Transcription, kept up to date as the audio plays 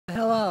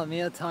Well,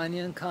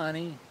 MiaTanya and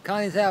Connie.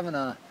 Connie's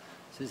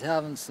she's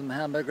having some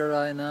hamburger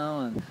right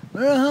now, and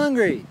we're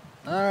hungry.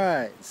 All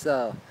right,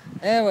 so,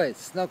 anyway,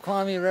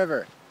 Snoqualmie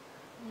River.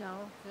 No,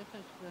 this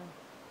is the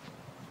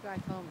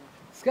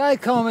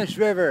Skycomish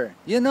River.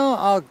 You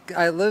know,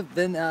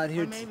 been out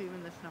here. Or maybe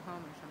even the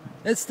Snohomish.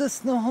 It's the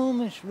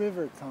Snohomish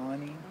River,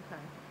 Connie.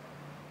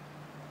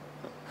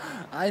 Okay.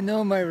 I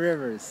know my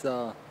rivers,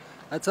 so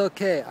that's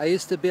okay. I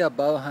used to be a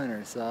bow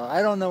hunter, so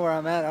I don't know where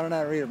I'm at. I don't know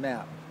how to read a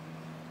map.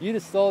 You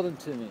just stole them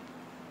to me.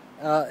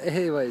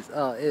 Anyways,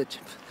 itch.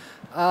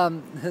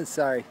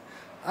 Sorry.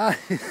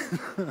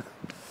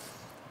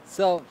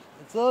 So,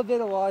 it's a little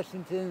bit of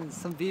Washington, and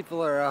some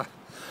people are,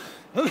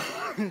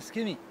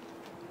 excuse me,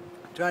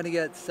 trying to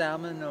get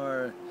salmon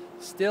or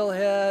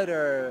steelhead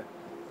or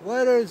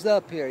whatever's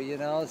up here, you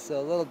know,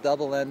 so little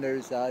double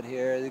enders out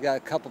here. They got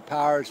a couple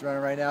powers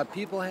running right now.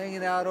 People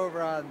hanging out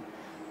over on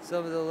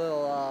some of the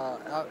little,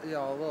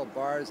 little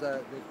bars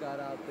that they've got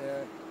out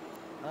there.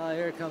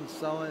 Here comes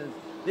someone.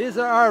 These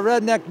are our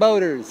redneck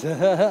boaters. So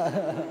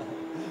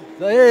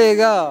here you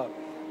go.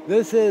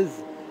 This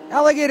is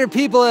alligator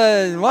people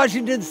in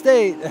Washington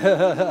State.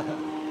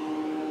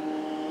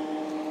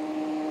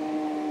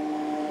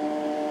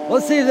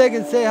 Let's see if they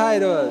can say hi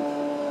to us.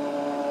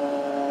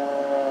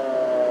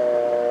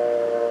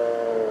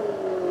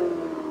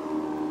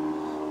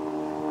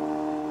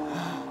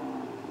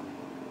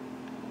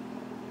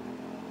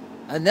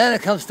 And then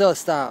it comes to a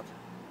stop.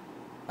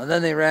 And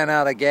then they ran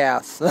out of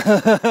gas.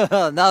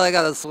 Now they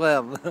gotta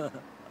swim.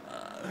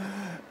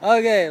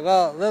 Okay,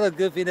 well, little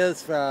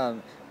goofiness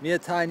from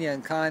MiaTanya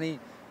and Connie.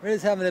 We're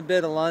just having a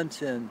bit of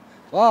lunch, and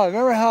wow,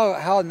 remember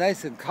how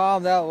nice and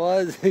calm that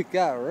was? It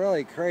got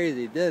really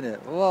crazy, didn't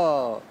it?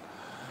 Whoa.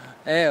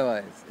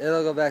 Anyways,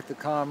 it'll go back to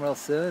calm real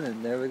soon,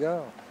 and there we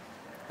go.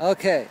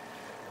 Okay,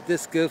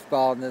 this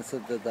goofballness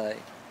of the day.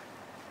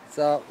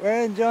 So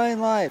we're enjoying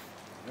life.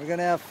 We're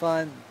gonna have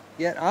fun.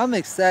 Yeah, I'm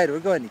excited. We're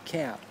going to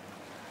camp.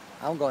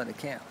 I'm going to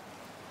camp.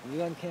 Are you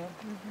going to camp?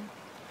 Mm-hmm.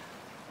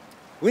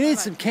 We need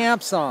some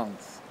camp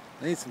songs.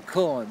 We need some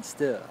cool ones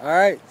too. All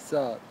right,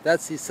 so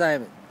that's the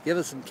assignment. Give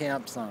us some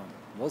camp songs.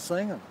 We'll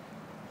sing them.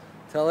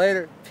 Till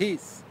later,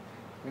 peace.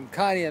 From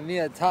Connie and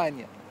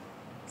MiaTanya.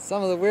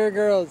 Some of the weird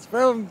girls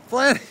from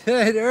planet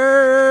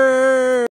Earth.